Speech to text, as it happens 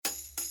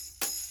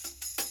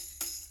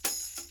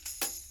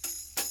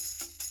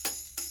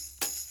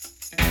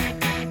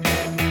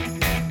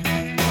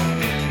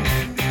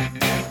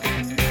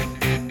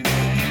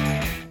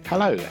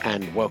Hello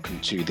and welcome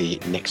to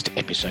the next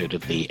episode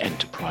of the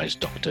Enterprise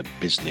Doctor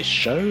Business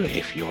Show.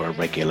 If you're a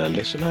regular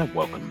listener,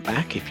 welcome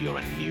back. If you're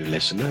a new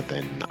listener,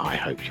 then I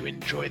hope you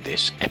enjoyed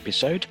this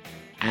episode.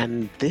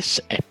 And this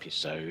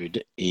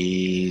episode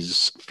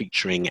is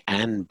featuring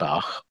Anne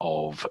Bach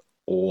of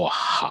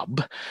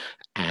ORHub.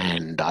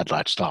 And I'd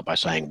like to start by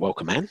saying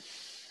welcome, Anne.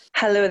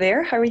 Hello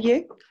there, how are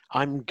you?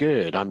 I'm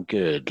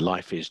good.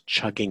 Life is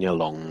chugging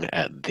along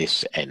at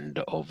this end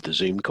of the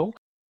Zoom call.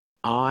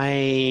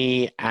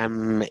 I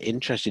am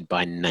interested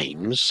by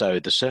names,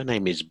 so the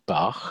surname is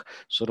Bach,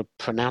 sort of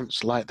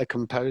pronounced like the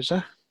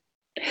composer?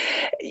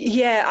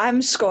 Yeah,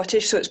 I'm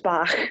Scottish, so it's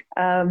Bach.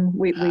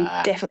 We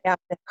definitely have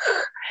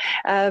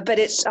the but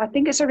I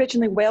think it's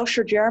originally Welsh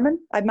or German.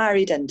 I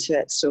married into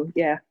it, so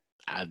yeah.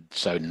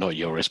 So not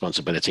your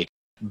responsibility.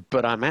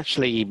 But I'm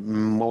actually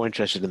more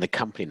interested in the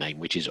company name,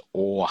 which is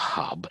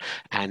ORHub.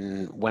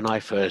 And when I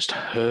first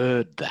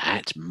heard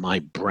that, my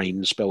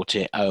brain spelt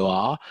it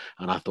O-R.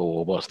 And I thought,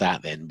 well, what's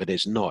that then? But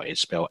it's not. It's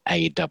spelled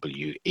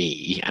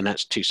A-W-E. And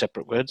that's two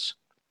separate words?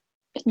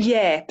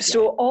 Yeah.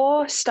 So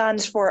O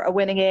stands for a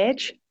winning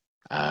edge.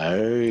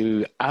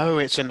 Oh,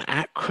 it's an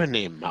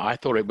acronym. I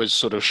thought it was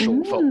sort of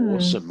short for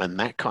awesome and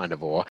that kind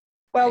of awe.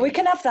 Well, we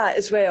can have that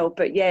as well.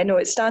 But yeah, no,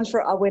 it stands for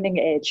a winning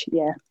edge.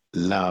 Yeah.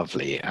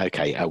 Lovely.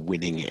 Okay, a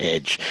winning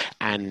edge.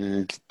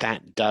 And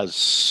that does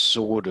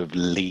sort of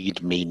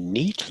lead me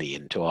neatly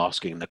into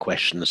asking the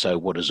question, so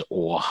what does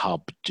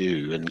ORHub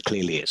do? And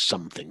clearly it's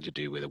something to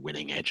do with a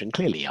winning edge. And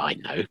clearly I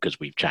know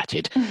because we've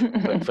chatted.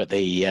 But for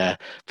the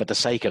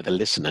sake of the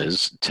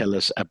listeners, tell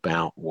us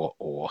about what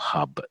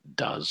ORHub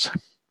does.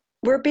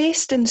 We're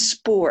based in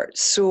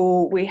sports,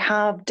 so we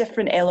have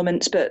different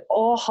elements, but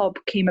ORHub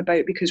came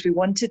about because we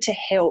wanted to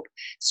help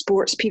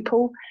sports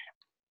people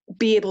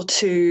be able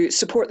to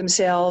support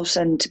themselves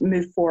and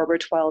move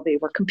forward while they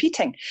were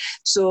competing.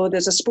 So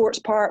there's a sports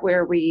part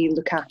where we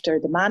look after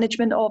the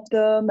management of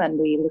them and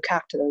we look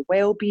after their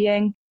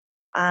well-being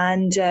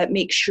and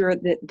make sure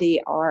that they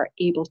are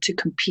able to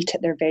compete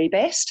at their very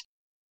best.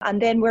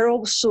 And then we're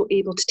also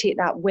able to take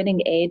that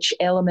winning edge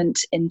element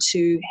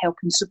into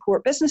helping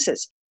support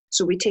businesses.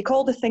 So we take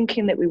all the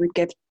thinking that we would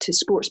give to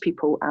sports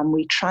people and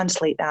we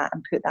translate that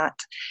and put that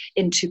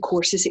into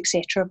courses,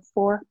 etc.,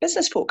 for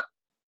business folk.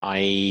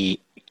 I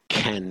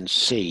can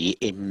see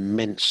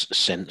immense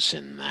sense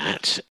in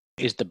that.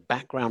 Is the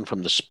background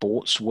from the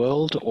sports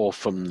world or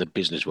from the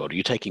business world? Are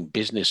you taking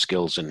business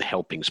skills and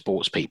helping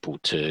sports people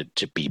to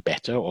be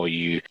better, or are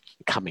you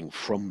coming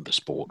from the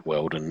sport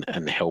world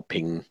and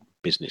helping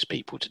business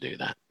people to do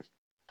that?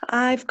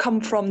 I've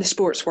come from the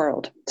sports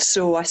world.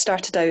 So I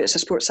started out as a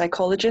sports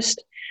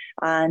psychologist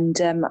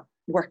and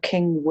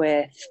working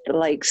with the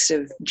likes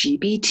of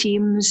GB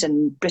teams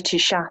and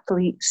British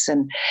athletes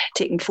and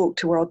taking folk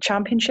to world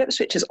championships,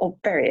 which is all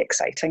very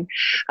exciting.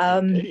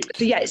 So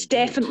yeah, it's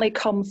definitely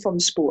come from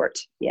sport.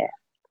 Yeah.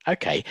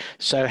 Okay.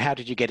 So how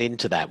did you get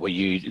into that?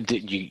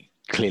 You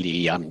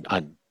clearly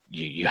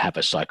you have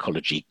a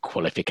psychology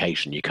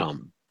qualification. You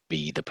can't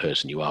be the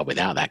person you are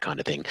without that kind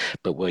of thing.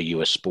 But were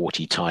you a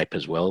sporty type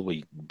as well?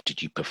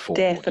 Did you perform?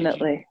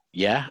 Definitely.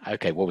 Yeah.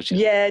 Okay. What was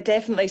your... Yeah,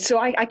 definitely. So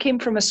I came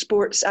from a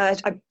sports. I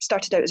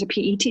started out as a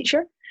PE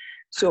teacher,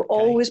 so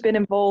always been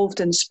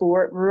involved in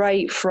sport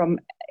right from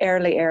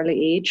early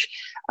age.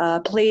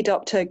 Played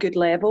up to a good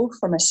level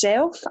for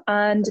myself,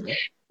 and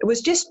was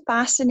just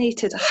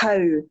fascinated how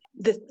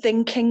the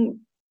thinking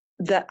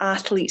that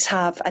athletes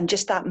have and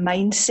just that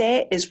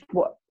mindset is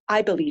what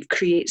I believe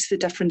creates the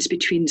difference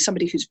between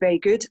somebody who's very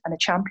good and a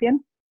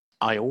champion.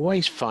 I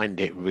always find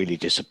it really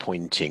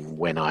disappointing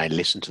when I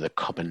listen to the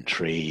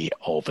commentary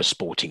of a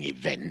sporting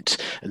event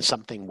and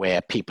something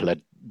where people are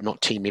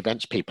not team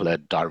events, people are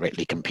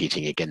directly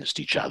competing against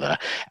each other.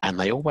 And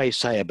they always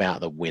say about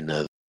the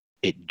winner,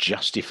 it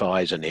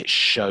justifies and it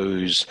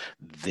shows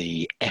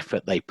the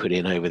effort they put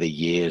in over the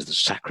years, the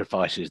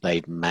sacrifices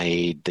they've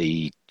made,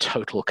 the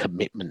total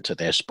commitment to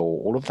their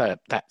sport, all of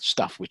that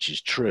stuff, which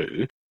is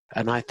true.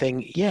 And I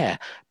think, yeah,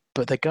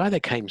 but the guy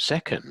that came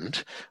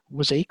second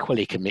was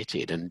equally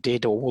committed and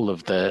did all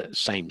of the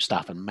same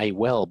stuff and may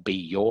well be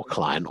your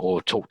client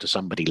or talk to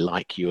somebody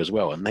like you as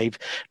well. And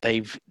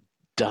they've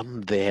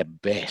done their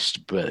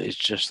best, but it's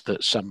just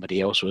that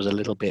somebody else was a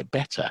little bit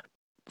better.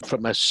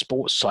 From a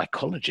sports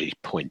psychology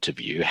point of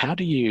view, how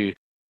do you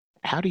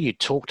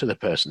talk to the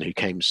person who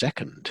came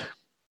second?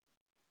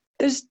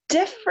 There's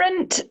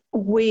different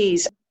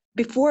ways.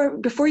 Before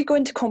you go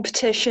into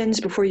competitions,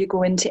 before you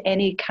go into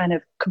any kind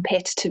of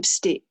competitive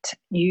state,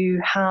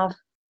 you have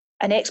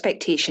an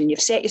expectation.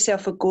 You've set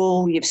yourself a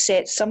goal. You've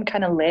set some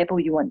kind of level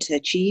you want to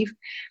achieve.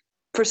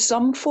 For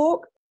some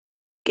folk,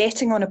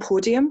 getting on a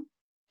podium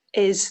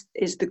is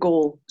the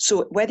goal.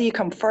 So whether you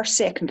come first,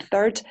 second,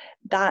 third,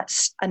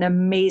 that's an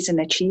amazing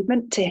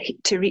achievement.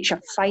 To reach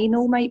a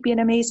final might be an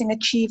amazing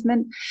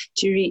achievement.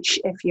 To reach,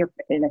 if you're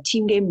in a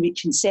team game,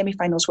 reaching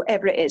semi-finals,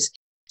 whatever it is.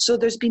 So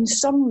there's been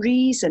some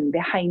reason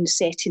behind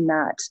setting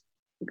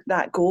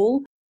that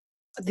goal.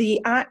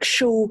 The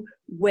actual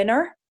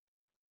winner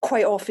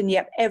quite often,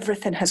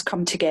 everything has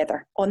come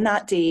together. On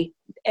that day,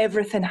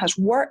 everything has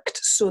worked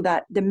so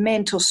that the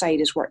mental side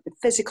has worked, the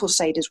physical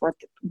side has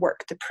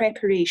worked, the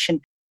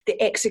preparation,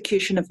 the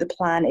execution of the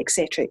plan,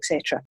 etc.,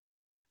 etc.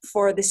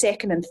 For the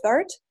second and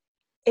third,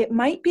 it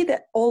might be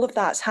that all of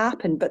that's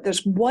happened, but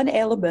there's one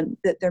element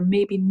that they're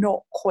maybe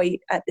not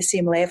quite at the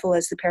same level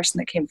as the person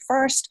that came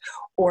first,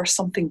 or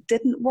something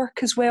didn't work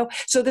as well.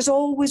 So there's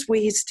always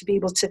ways to be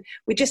able to,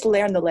 we just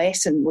learn the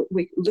lesson,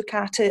 we look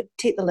at it,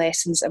 take the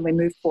lessons, and we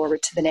move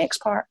forward to the next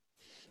part.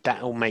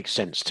 That all makes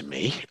sense to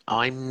me.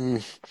 I'm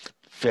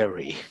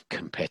very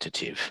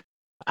competitive.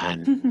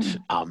 And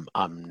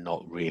I'm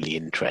not really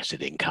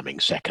interested in coming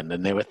second.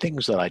 And there are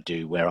things that I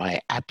do where I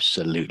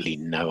absolutely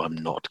know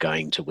I'm not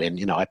going to win.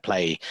 You know, I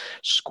play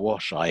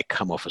squash. I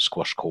come off a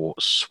squash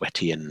court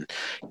sweaty and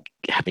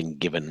having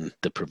given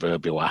the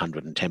proverbial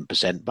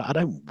 110%, but I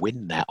don't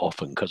win that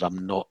often because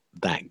I'm not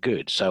that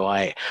good. So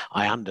I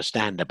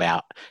understand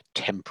about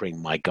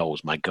tempering my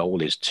goals. My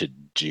goal is to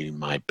do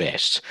my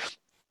best.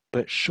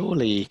 But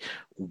surely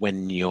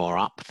when you're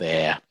up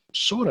there,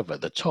 sort of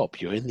at the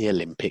top, you're in the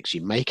Olympics,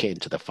 you make it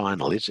into the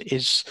final,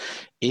 is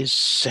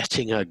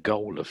setting a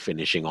goal of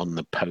finishing on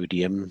the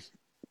podium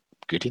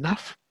good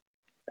enough?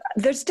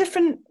 There's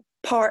different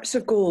parts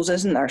of goals,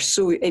 isn't there?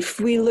 So if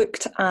we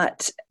looked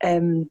at,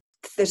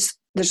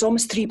 there's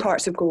almost three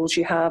parts of goals.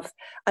 You have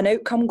an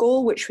outcome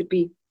goal, which would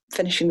be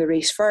finishing the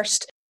race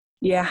first.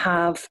 You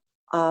have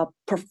a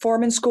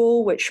performance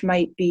goal, which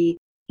might be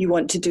you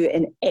want to do it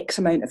in X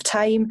amount of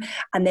time.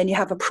 And then you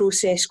have a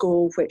process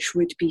goal, which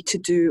would be to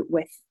do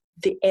with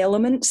the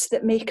elements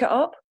that make it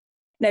up.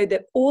 Now,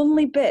 the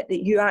only bit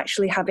that you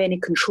actually have any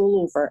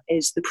control over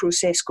is the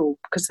process goal,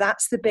 because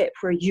that's the bit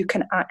where you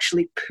can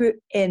actually put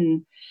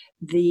in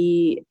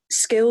the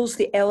skills,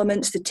 the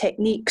elements, the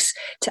techniques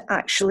to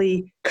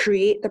actually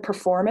create the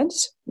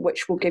performance,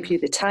 which will give you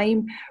the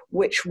time,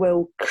 which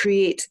will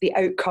create the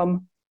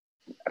outcome,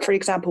 for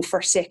example,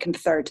 first, second,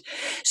 third.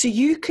 So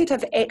you could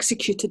have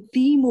executed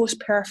the most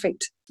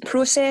perfect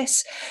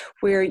process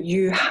where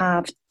you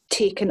have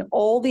taken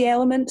all the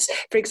elements.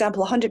 For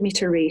example, a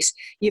 100-metre race,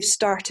 you've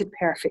started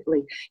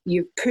perfectly.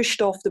 You've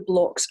pushed off the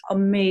blocks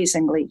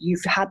amazingly.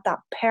 You've had that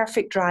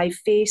perfect drive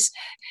face.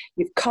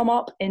 You've come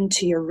up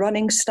into your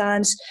running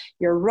stance.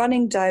 You're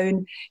running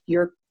down.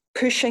 You're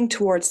pushing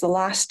towards the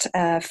last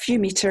few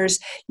metres.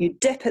 You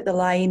dip at the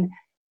line.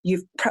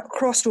 You've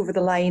crossed over the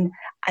line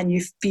and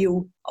you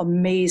feel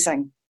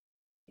amazing.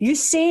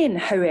 Usain,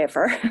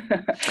 however,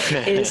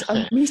 is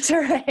a metre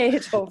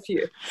ahead of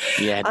you.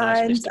 Yeah,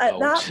 nice, and at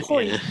that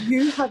point,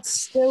 you have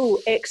still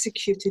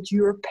executed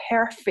your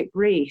perfect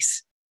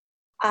race.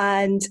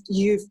 And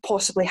you've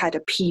possibly had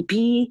a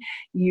PB,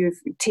 you've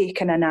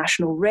taken a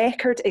national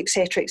record,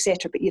 etc.,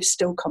 but you've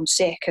still come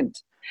second.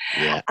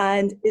 Yeah.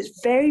 And it's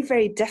very,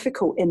 very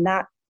difficult in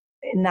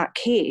that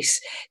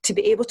case to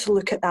be able to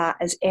look at that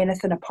as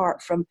anything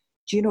apart from,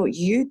 do you know,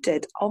 you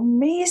did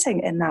amazing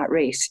in that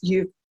race.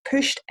 You've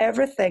pushed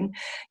everything.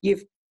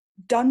 You've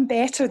done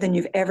better than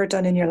you've ever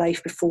done in your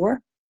life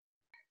before.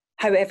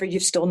 However,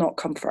 you've still not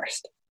come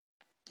first.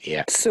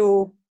 Yeah.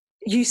 So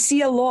you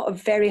see a lot of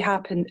very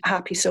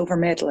happy silver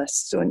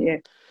medalists, don't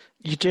you?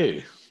 You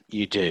do.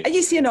 You do. And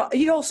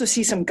you also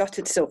see some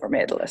gutted silver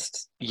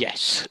medalists.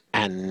 Yes.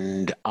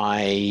 And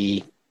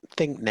I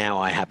think now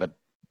I have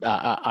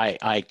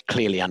I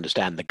clearly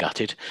understand the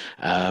gutted.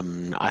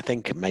 I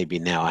think maybe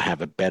now I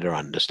have a better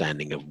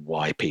understanding of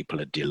why people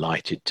are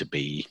delighted to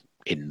be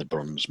in the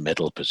bronze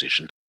medal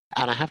position.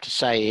 And I have to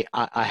say,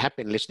 I have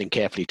been listening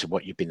carefully to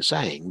what you've been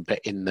saying, but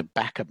in the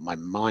back of my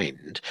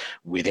mind,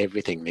 with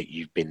everything that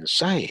you've been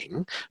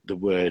saying, the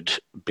word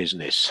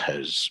business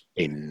has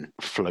been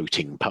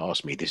floating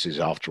past me. This is,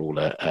 after all,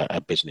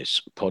 a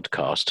business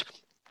podcast.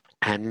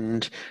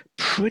 And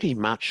pretty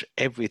much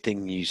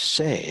everything you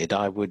said,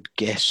 I would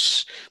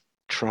guess,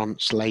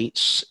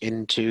 translates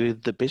into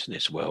the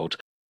business world.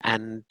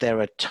 And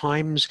there are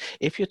times,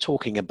 if you're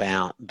talking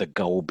about the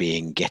goal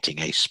being getting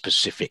a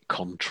specific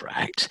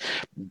contract,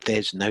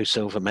 there's no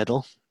silver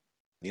medal.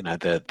 You know,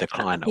 the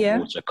client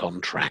awards a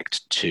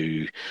contract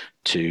to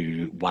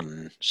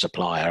one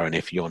supplier, and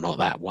if you're not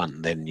that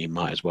one, then you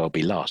might as well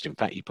be last. In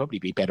fact, you'd probably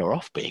be better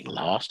off being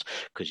last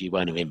because you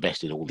won't have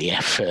invested all the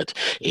effort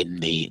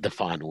in the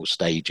final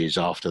stages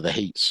after the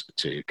heats,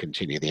 to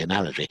continue the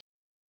analogy.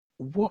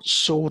 What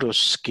sort of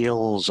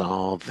skills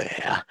are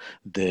there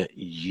that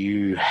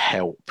you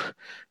help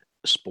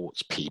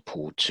sports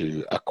people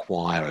to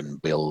acquire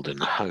and build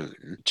and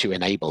hone to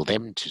enable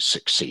them to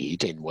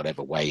succeed in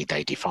whatever way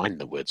they define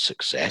the word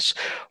success?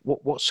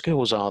 What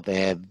skills are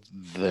there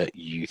that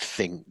you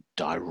think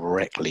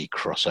directly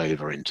cross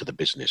over into the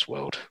business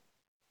world?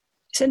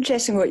 It's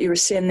interesting what you were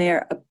saying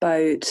there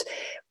about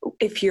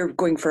if you're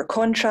going for a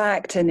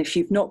contract, and if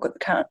you've not got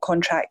the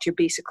contract, you're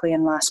basically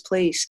in last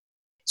place.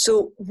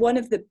 So one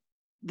of the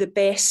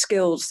best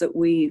skills that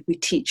we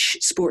teach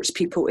sports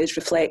people is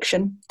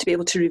reflection, to be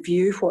able to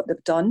review what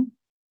they've done.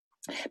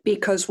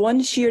 Because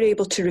once you're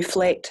able to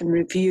reflect and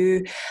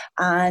review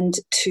and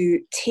to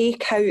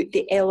take out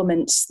the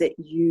elements that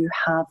you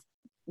have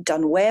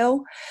done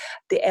well,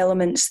 the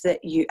elements that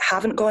you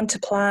haven't gone to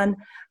plan,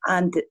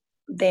 and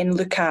then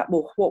look at,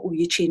 well, what will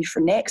you change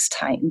for next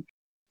time?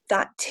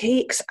 That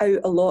takes out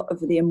a lot of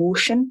the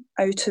emotion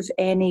out of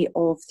any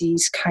of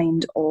these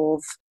kind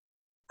of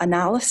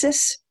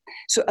analysis.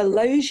 So it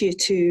allows you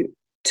to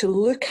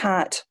look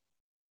at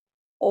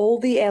all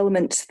the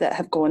elements that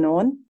have gone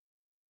on.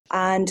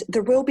 And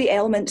there will be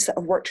elements that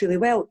have worked really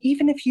well.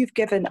 Even if you've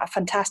given a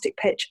fantastic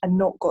pitch and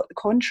not got the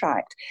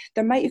contract,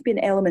 there might have been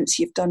elements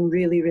you've done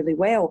really, really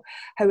well.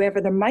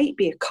 However, there might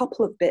be a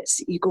couple of bits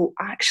that you go,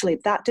 actually,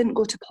 that didn't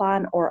go to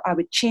plan, or I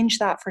would change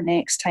that for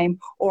next time,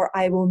 or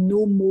I will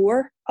know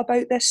more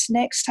about this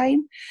next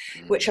time,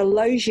 which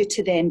allows you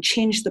to then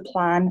change the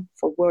plan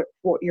for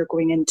what you're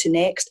going into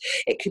next.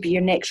 It could be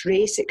your next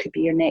race, it could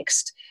be your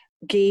next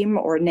game,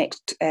 or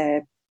next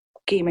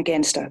game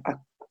against a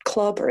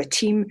club or a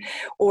team,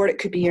 or it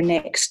could be your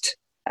next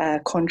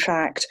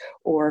contract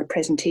or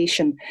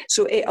presentation.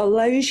 So it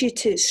allows you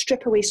to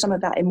strip away some of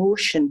that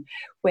emotion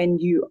when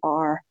you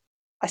are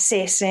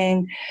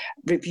assessing,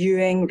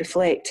 reviewing,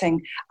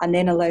 reflecting, and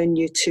then allowing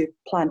you to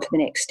plan for the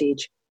next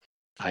stage.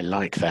 I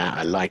like that.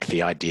 I like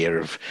the idea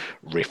of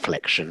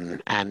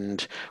reflection.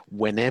 And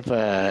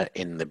whenever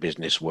in the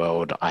business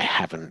world I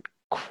haven't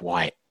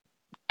quite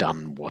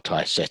done what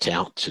I set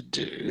out to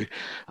do,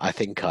 I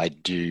think I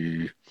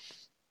do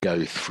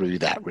go through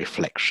that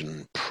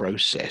reflection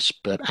process,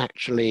 but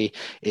actually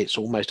it's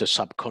almost a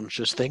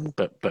subconscious thing,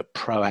 but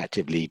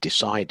proactively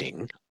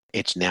deciding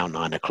it's now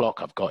 9 o'clock,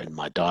 I've got in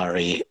my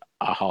diary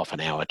a half an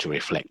hour to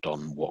reflect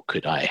on what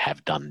could I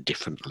have done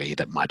differently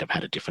that might have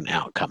had a different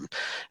outcome.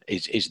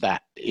 Is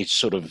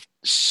sort of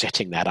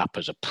setting that up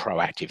as a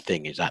proactive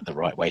thing, is that the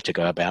right way to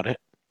go about it?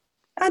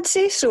 I'd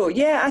say so,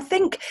 yeah. I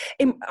think,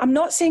 I'm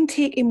not saying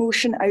take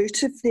emotion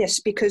out of this,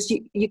 because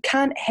you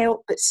can't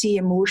help but see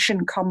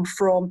emotion come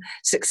from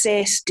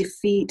success,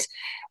 defeat,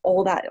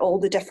 all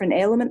the different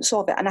elements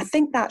of it. And I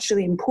think that's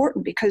really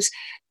important, because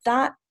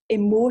that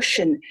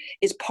emotion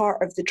is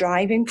part of the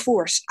driving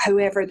force.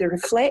 However, the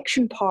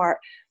reflection part,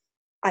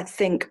 I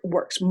think,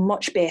 works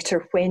much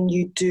better when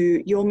you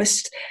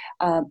almost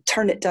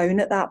turn it down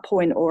at that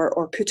point,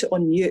 or put it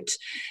on mute,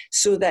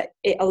 so that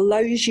it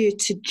allows you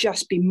to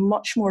just be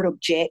much more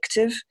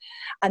objective.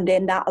 And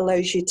then that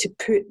allows you to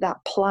put that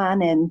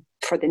plan in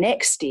for the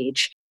next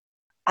stage,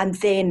 and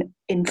then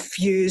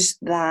infuse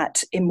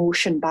that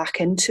emotion back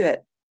into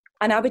it.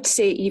 And I would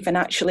say even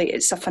actually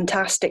it's a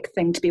fantastic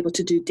thing to be able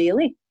to do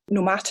daily.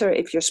 No matter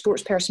if you're a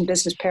sports person,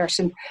 business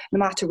person, no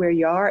matter where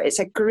you are, it's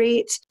a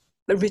great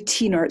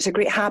routine, or it's a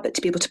great habit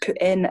to be able to put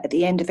in at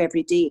the end of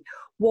every day.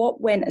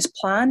 What went as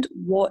planned?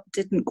 What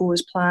didn't go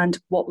as planned?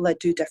 What will I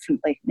do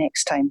differently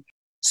next time?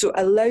 So it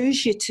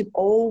allows you to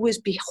always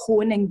be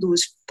honing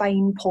those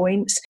fine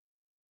points.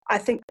 I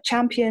think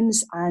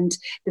champions and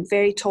the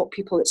very top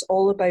people, it's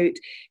all about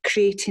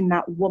creating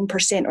that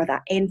 1% or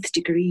that nth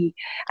degree.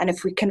 And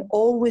if we can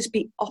always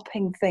be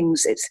upping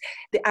things, it's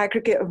the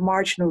aggregate of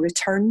marginal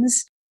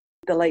returns.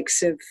 The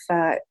likes of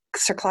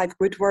Sir Clive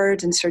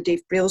Woodward and Sir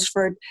Dave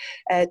Brailsford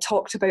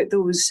talked about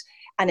those.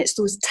 And it's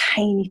those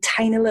tiny,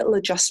 tiny little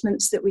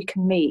adjustments that we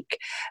can make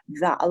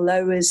that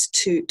allow us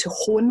to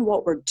hone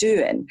what we're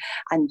doing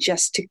and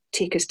just to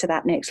take us to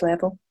that next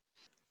level.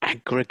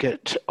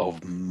 Aggregate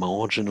of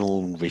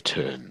marginal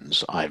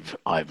returns. I've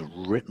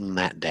written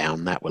that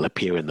down. That will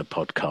appear in the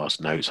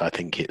podcast notes. I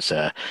think it's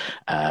a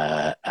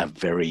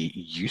very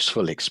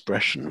useful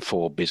expression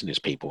for business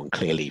people, and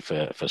clearly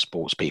for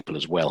sports people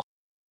as well.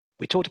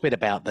 We talked a bit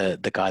about the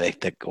guy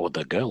or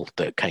the girl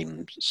that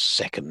came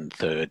second,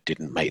 third,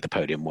 didn't make the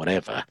podium,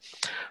 whatever.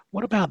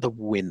 What about the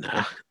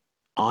winner?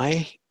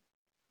 I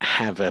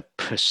have a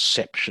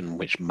perception,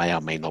 which may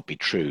or may not be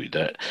true,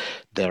 that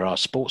there are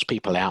sports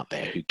people out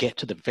there who get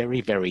to the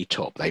very, very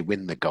top. They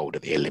win the gold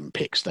at the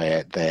Olympics.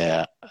 They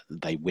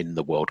win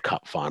the World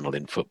Cup final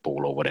in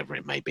football, or whatever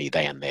it may be.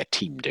 They and their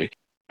team do.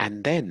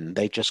 And then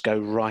they just go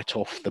right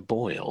off the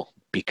boil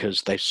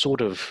because they've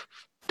sort of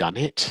done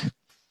it.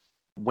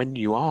 When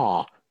you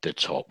are the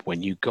top,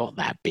 when you got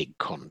that big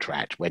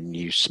contract, when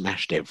you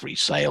smashed every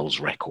sales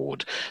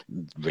record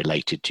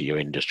related to your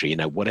industry,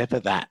 whatever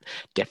that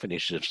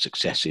definition of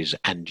success is,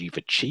 and you've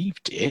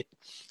achieved it,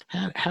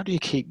 how do you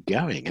keep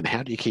going? And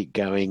how do you keep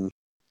going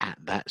at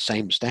that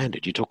same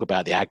standard? You talk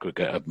about the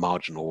aggregate of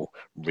marginal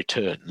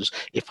returns.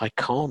 If I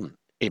can't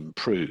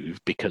improve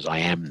because I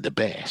am the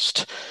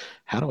best,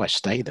 how do I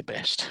stay the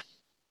best?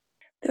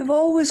 They've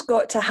always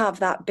got to have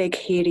that big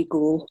hairy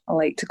goal, I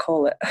like to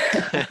call it.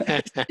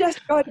 It's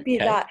just got to be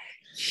that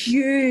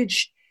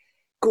huge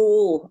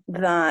goal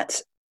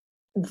that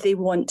they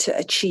want to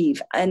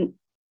achieve. And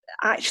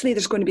actually,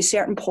 there's going to be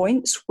certain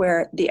points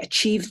where they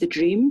achieve the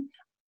dream.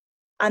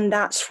 And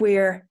that's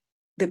where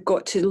they've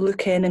got to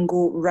look in and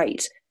go,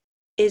 right,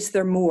 is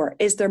there more?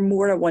 Is there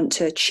more I want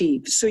to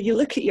achieve? So you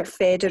look at your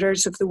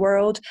Federers of the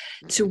world.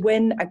 To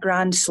win a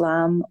Grand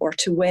Slam or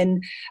to win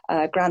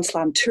a Grand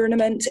Slam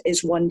tournament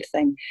is one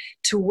thing.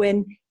 To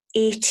win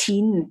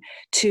 18,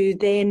 to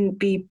then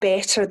be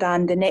better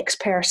than the next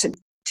person,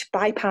 to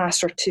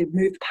bypass or to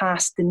move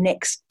past the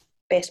next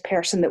best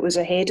person that was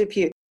ahead of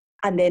you,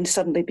 and then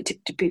suddenly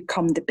to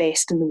become the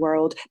best in the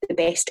world, the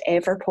best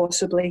ever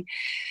possibly.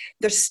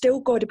 There's still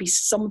got to be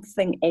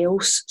something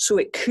else. So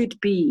it could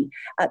be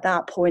at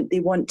that point they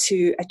want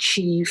to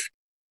achieve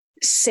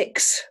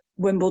 6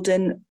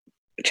 Wimbledon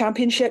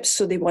championships,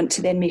 so they want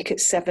to then make it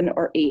 7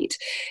 or 8.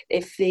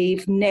 If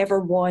they've never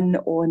won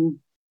or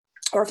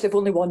if they've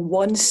only won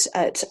once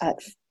at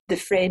the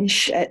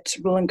French at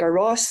Roland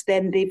Garros,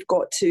 then they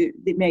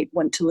might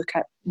want to look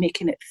at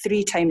making it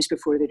 3 times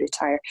before they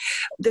retire.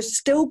 There's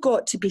still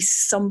got to be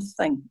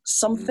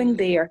something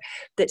there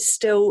that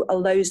still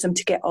allows them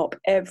to get up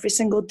every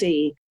single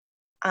day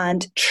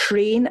and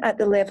train at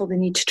the level they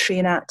need to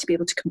train at to be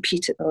able to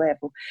compete at the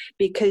level.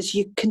 Because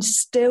you can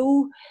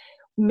still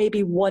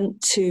maybe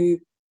want to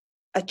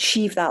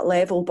achieve that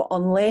level, but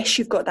unless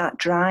you've got that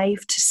drive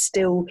to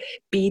still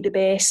be the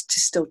best, to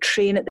still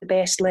train at the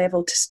best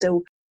level, to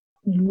still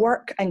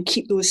work and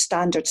keep those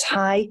standards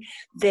high,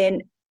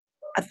 then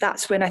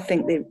that's when I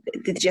think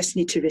they just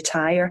need to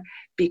retire,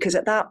 because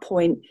at that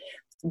point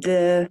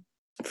the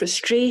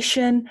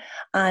frustration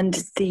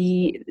and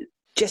the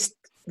just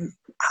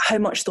how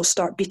much they'll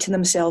start beating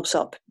themselves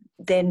up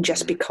then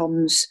just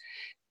becomes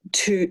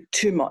too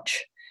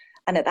much.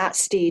 And at that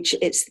stage,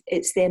 it's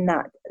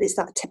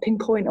that tipping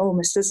point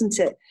almost, isn't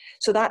it?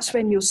 So that's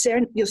when you'll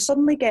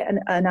suddenly get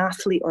an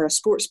athlete or a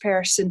sports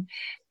person,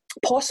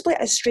 possibly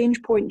at a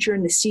strange point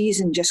during the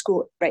season, just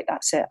go, right,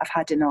 that's it, I've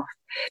had enough.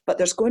 But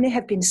there's going to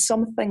have been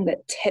something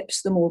that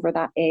tips them over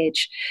that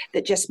edge,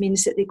 that just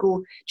means that they go,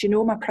 do you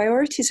know, my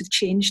priorities have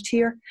changed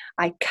here.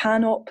 I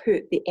cannot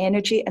put the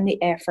energy and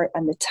the effort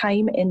and the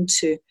time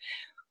into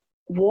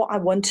what I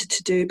wanted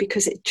to do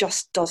because it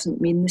just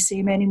doesn't mean the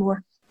same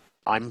anymore.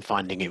 I'm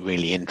finding it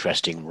really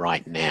interesting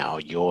right now.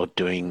 You're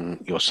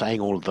saying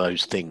all of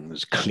those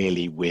things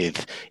clearly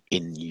with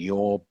in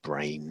your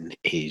brain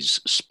is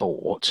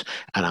sport,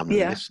 and I'm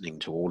listening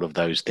to all of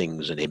those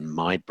things, and in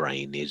my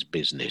brain is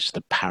business.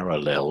 The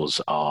parallels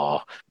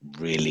are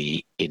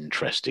really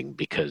interesting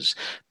because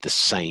the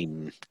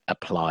same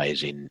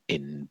applies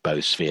in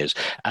both spheres.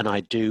 And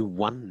I do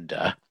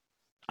wonder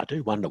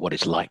what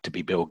it's like to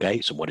be Bill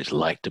Gates and what it's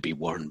like to be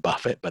Warren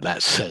Buffett, but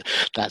that's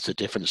a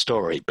different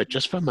story. But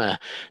just from a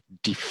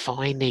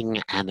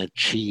defining and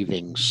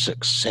achieving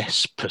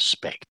success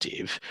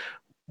perspective,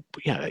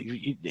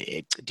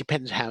 it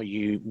depends how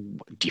you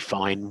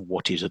define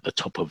what is at the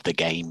top of the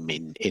game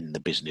in the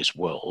business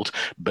world,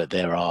 but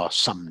there are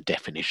some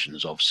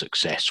definitions of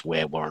success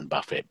where Warren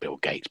Buffett, Bill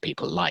Gates,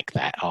 people like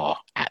that are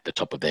at the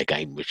top of their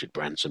game. Richard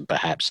Branson,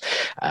 perhaps,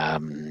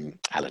 Alan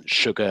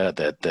Sugar,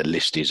 the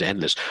list is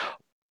endless.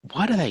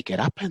 Why do they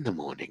get up in the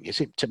morning? Is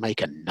it to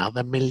make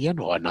another million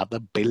or another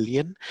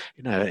billion?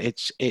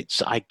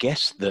 It's I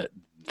guess that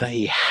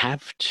they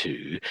have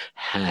to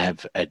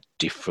have a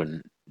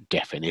different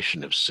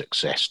definition of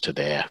success to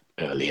their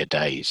earlier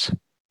days.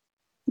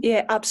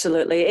 Yeah,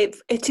 absolutely.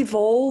 It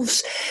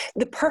evolves.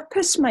 The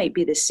purpose might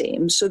be the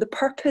same. So the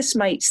purpose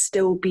might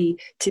still be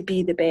to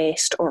be the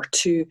best, or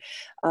to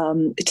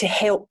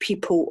help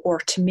people, or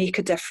to make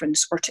a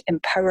difference, or to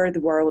empower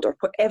the world, or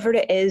whatever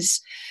it is.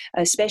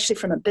 Especially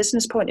from a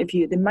business point of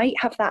view, they might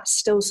have that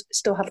still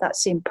have that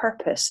same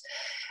purpose.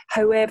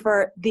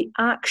 However, the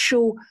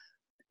actual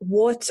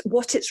what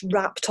it's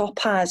wrapped up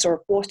as,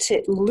 or what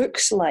it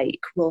looks like,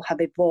 will have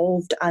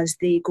evolved as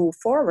they go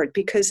forward,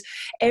 because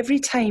every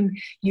time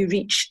you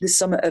reach the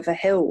summit of a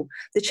hill,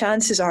 the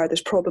chances are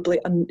there's probably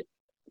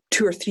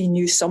 2 or 3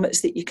 new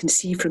summits that you can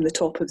see from the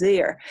top of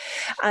there.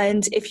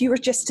 And if you were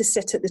just to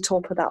sit at the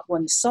top of that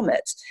one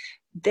summit,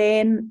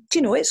 then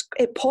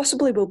it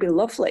possibly will be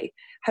lovely.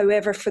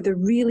 However, for the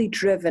really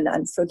driven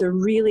and for the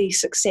really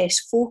success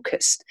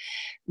focused,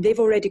 they've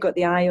already got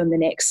the eye on the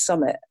next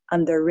summit,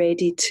 and they're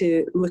ready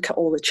to look at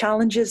all the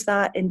challenges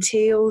that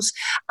entails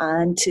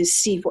and to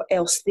see what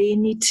else they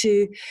need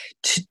to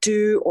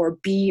do or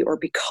be or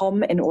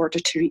become in order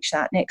to reach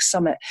that next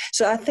summit.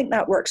 So I think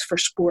that works for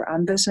sport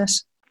and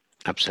business.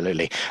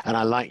 Absolutely. And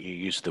I like you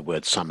use the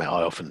word summit.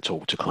 I often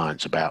talk to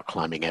clients about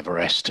climbing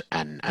Everest,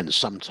 and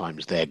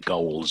sometimes their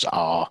goals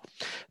are,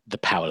 the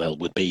parallel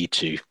would be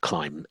to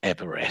climb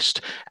Everest.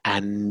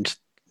 And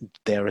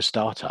they're a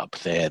startup.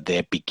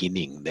 They're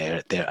beginning.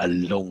 They're a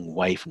long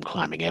way from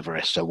climbing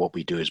Everest. So what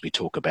we do is we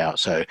talk about,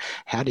 so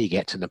how do you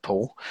get to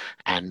Nepal,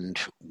 and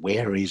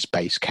where is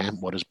base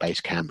camp? What does base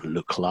camp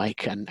look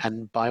like?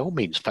 And by all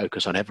means,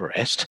 focus on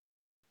Everest.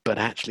 But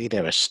actually,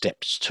 there are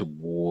steps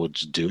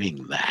towards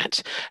doing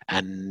that.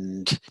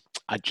 And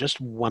I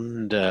just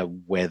wonder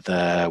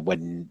whether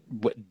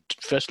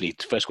firstly,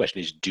 the first question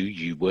is, do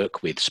you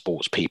work with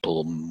sports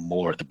people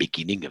more at the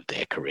beginning of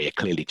their career?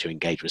 Clearly, to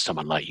engage with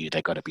someone like you,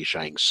 they've got to be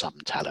showing some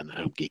talent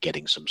and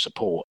getting some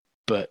support.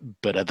 But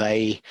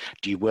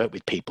do you work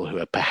with people who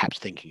are perhaps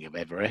thinking of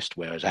Everest,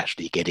 whereas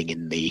actually getting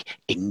in the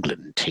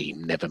England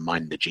team, never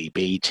mind the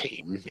GB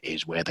team,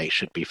 is where they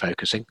should be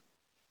focusing?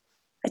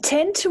 I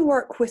tend to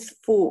work with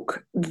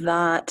folk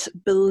that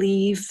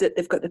believe that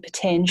they've got the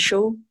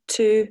potential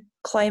to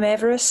climb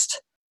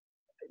Everest.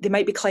 they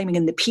might be climbing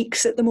in the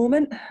peaks at the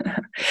moment,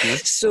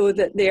 so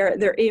that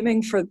they're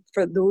aiming for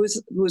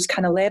those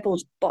kind of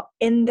levels. But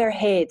in their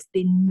head,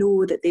 they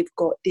know that they've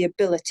got the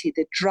ability,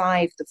 the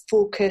drive, the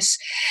focus,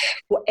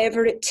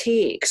 whatever it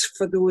takes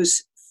for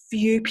those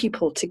few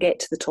people to get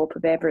to the top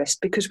of Everest.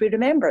 Because we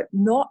remember,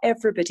 not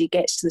everybody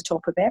gets to the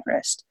top of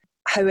Everest.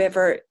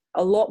 However,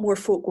 a lot more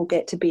folk will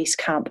get to base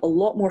camp. A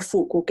lot more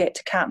folk will get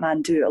to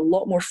Kathmandu. A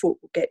lot more folk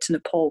will get to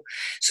Nepal.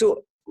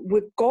 So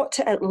we've got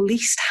to at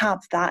least have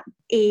that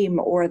aim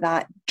or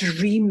that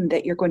dream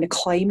that you're going to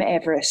climb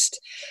Everest.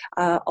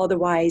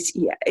 Otherwise,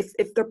 yeah,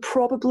 if they're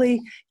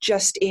probably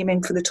just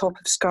aiming for the top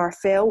of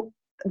Scarfell,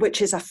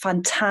 which is a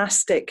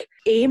fantastic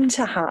aim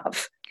to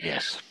have,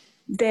 yes,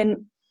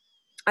 then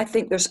I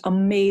think there's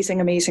amazing,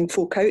 amazing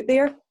folk out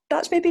there.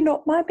 That's maybe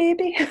not my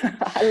baby.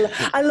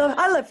 I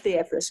love the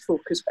Everest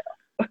folk as well.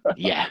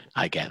 Yeah,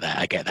 I get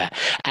that.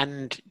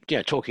 And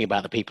talking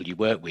about the people you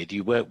work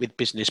with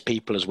business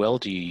people as well.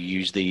 Do you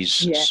use these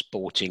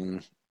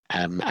sporting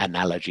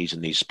analogies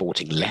and these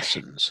sporting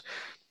lessons?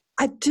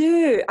 I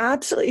do,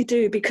 absolutely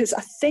do, because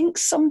I think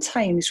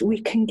sometimes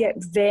we can get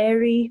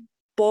very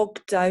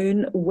bogged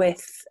down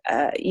with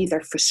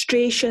either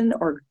frustration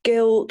or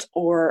guilt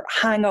or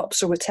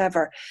hang-ups or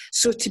whatever.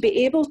 So to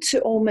be able to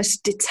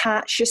almost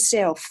detach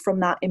yourself from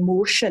that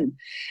emotion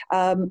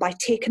by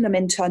taking them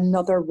into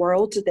another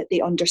world that they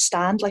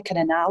understand, like an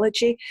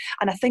analogy.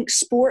 And I think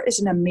sport is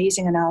an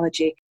amazing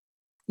analogy.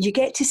 You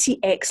get to see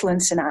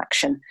excellence in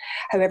action.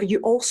 However, you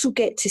also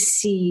get to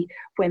see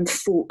when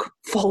folk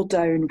fall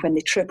down, when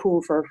they trip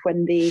over,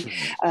 when they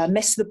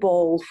miss the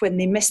ball, when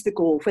they miss the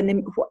goal,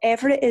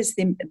 whatever it is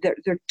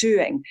they're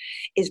doing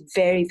is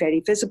very,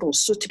 very visible.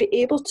 So to be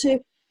able to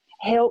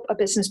help a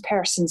business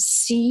person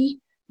see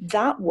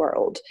that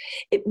world,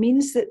 it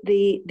means that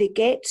they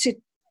get to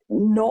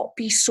not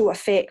be so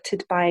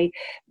affected by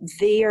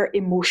their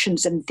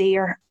emotions and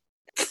their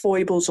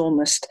foibles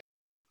almost.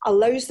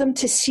 Allows them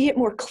to see it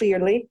more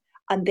clearly,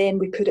 and then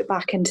we put it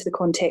back into the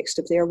context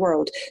of their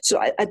world. So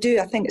I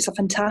think it's a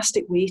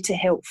fantastic way to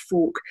help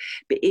folk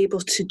be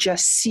able to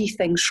just see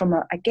things from,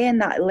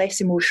 that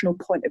less emotional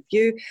point of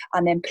view,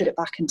 and then put it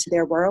back into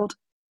their world.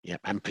 Yeah,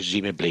 and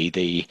presumably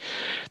the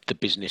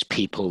business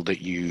people that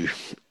you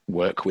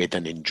work with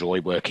and enjoy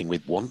working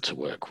with, want to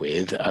work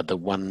with, are the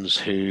ones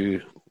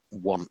who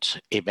want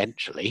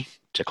eventually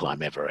to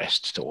climb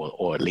Everest,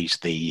 or at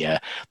least the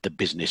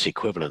business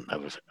equivalent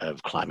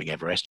of climbing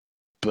Everest,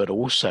 but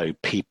also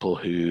people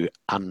who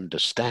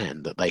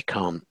understand that they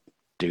can't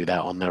do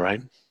that on their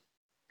own.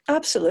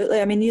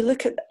 Absolutely. I mean, you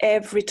look at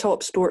every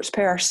top sports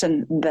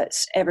person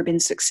that's ever been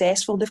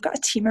successful, they've got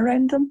a team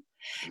around them.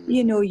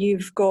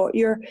 You've got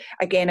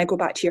I go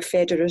back to your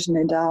Federers and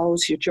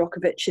Nadals, your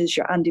Djokovic's,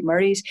 your Andy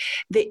Murray's.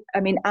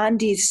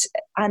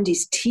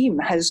 Andy's team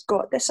has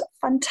got this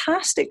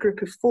fantastic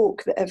group of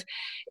folk that have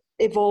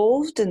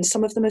evolved, and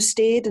some of them have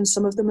stayed and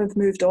some of them have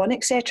moved on,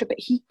 etc. But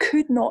he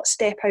could not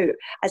step out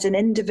as an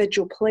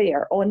individual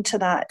player onto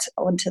that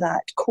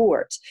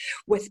court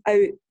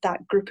without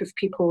that group of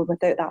people,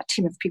 without that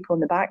team of people in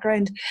the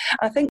background.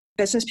 I think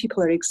business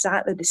people are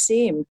exactly the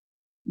same,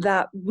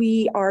 that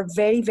we are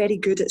very, very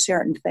good at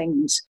certain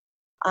things.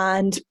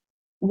 And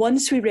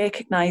once we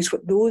recognise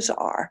what those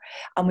are,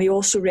 and we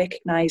also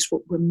recognise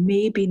what we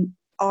maybe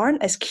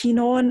aren't as keen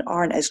on,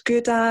 aren't as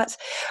good at,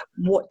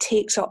 what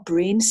takes up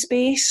brain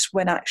space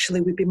when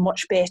actually we'd be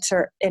much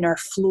better in our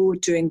flow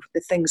doing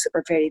the things that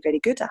we're very, very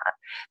good at,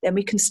 then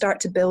we can start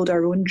to build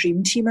our own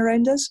dream team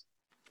around us.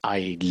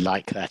 I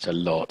like that a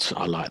lot.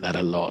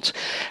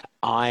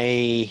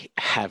 I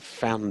have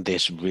found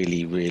this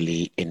really,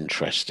 really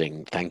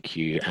interesting. Thank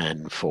you,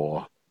 Anne,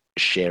 for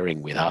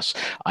sharing with us.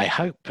 I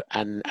hope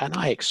and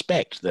I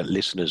expect that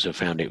listeners have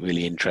found it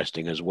really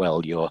interesting as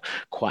well. You're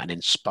quite an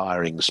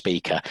inspiring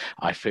speaker.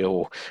 I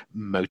feel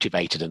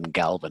motivated and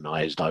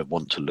galvanized. I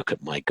want to look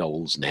at my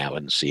goals now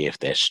and see if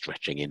they're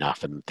stretching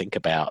enough, and think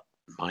about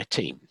my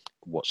team.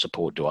 What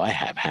support do I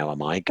have? How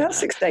am I going?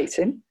 That's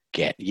exciting.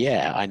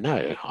 I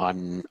know.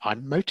 I'm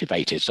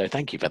motivated. So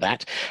thank you for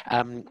that.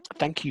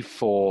 Thank you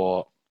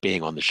for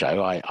being on the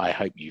show. I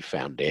hope you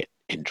found it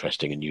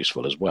interesting and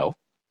useful as well.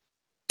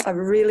 I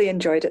really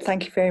enjoyed it.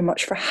 Thank you very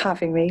much for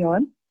having me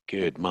on.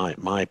 Good.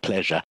 My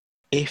pleasure.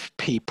 If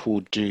people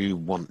do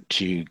want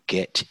to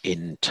get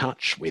in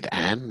touch with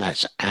Anne,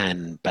 that's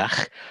Anne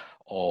Bach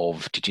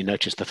did you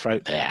notice the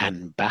throat there?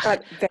 Anne Bach.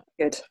 Very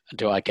good.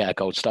 Do I get a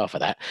gold star for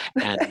that?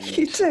 And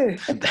you do.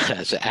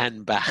 That's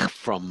Anne Bach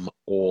from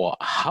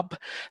ORHub.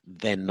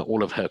 Then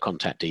all of her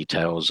contact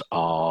details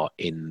are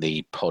in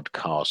the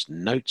podcast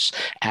notes,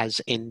 as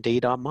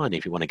indeed are mine.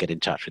 If you want to get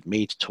in touch with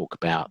me to talk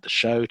about the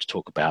show, to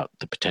talk about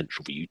the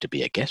potential for you to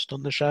be a guest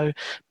on the show,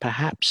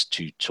 perhaps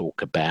to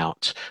talk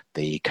about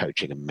the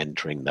coaching and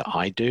mentoring that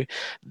I do,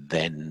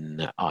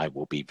 then I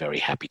will be very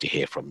happy to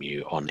hear from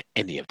you on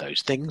any of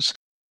those things.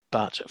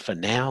 But for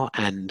now,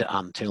 and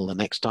until the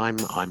next time,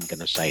 I'm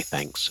going to say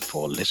thanks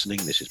for listening.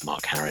 This is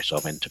Mark Harris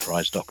of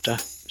Enterprise Doctor,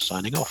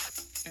 signing off.